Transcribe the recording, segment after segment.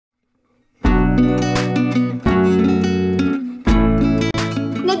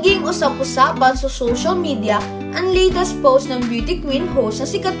Naging usap-usapan sa social media ang latest post ng beauty queen host na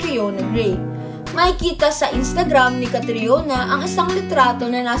si Catriona. Makikita sa Instagram ni Catriona ang isang litrato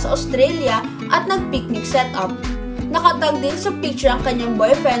na nasa Australia at nag-picnic setup. Nakatag din sa picture ang kanyang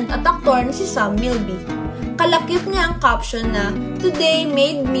boyfriend at aktor na si Milby. Kalakip niya ang caption na "Today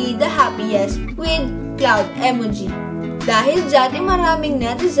made me the happiest" with cloud emoji. Dahil dyan ay maraming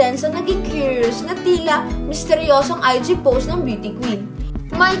netizens na naging curious na tila misteryosong IG post ng beauty queen.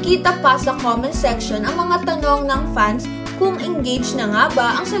 Makikita pa sa comment section ang mga tanong ng fans kung engaged na nga ba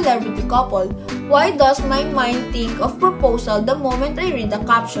ang celebrity couple. Why does my mind think of proposal the moment I read the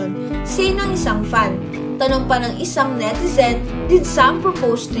caption? Say ng isang fan. Tanong pa ng isang netizen, did Sam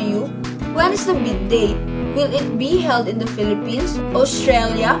propose to you? When is the big day? Will it be held in the Philippines,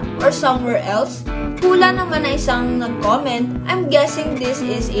 Australia, or somewhere else? Hula naman na isang nag-comment, I'm guessing this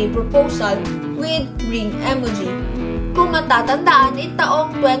is a proposal with ring emoji. Kung matatandaan,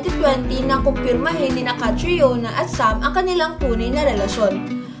 taong 2020 na kumpirmahin ni Catriona at Sam ang kanilang tunay na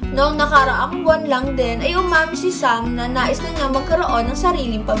relasyon. Noong nakaraang buwan lang din ay umamin si Sam na nais na niya magkaroon ng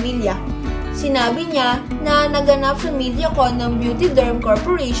sariling pamilya. Sinabi niya na naganap sa MediaCon ng Beauty Derm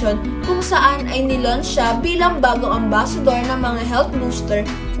Corporation kung saan ay nilaunch siya bilang bagong ambassador ng mga health booster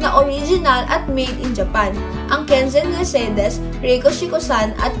na original at made in Japan, ang Kenzen Mercedes, Reiko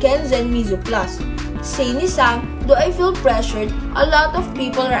Shikosan at Kenzen Mizu Plus. Say ni Sam, "Do I feel pressured? A lot of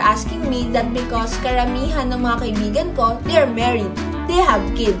people are asking me that because karamihan ng mga kaibigan ko, they are married, they have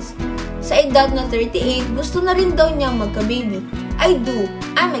kids." Sa edad na 38, gusto na rin daw niyang magka-baby. I do,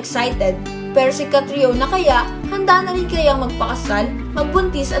 I'm excited. Pero si Catriona kaya, handa na rin kayang magpakasal,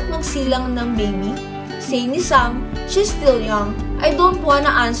 magbuntis at magsilang ng baby? Say ni Sam, she's still young. I don't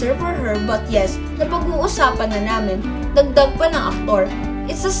wanna answer for her but yes, napag-uusapan na namin. Dagdag pa ng aktor.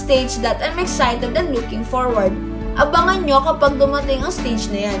 It's a stage that I'm excited and looking forward. Abangan nyo kapag dumating ang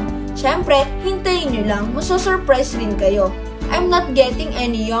stage na yan. Siyempre, hintayin nyo lang, masasurprise rin kayo. I'm not getting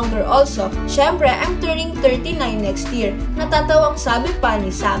any younger also. Siyempre, I'm turning 39 next year. Natatawang sabi pa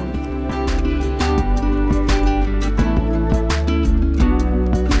ni Sam.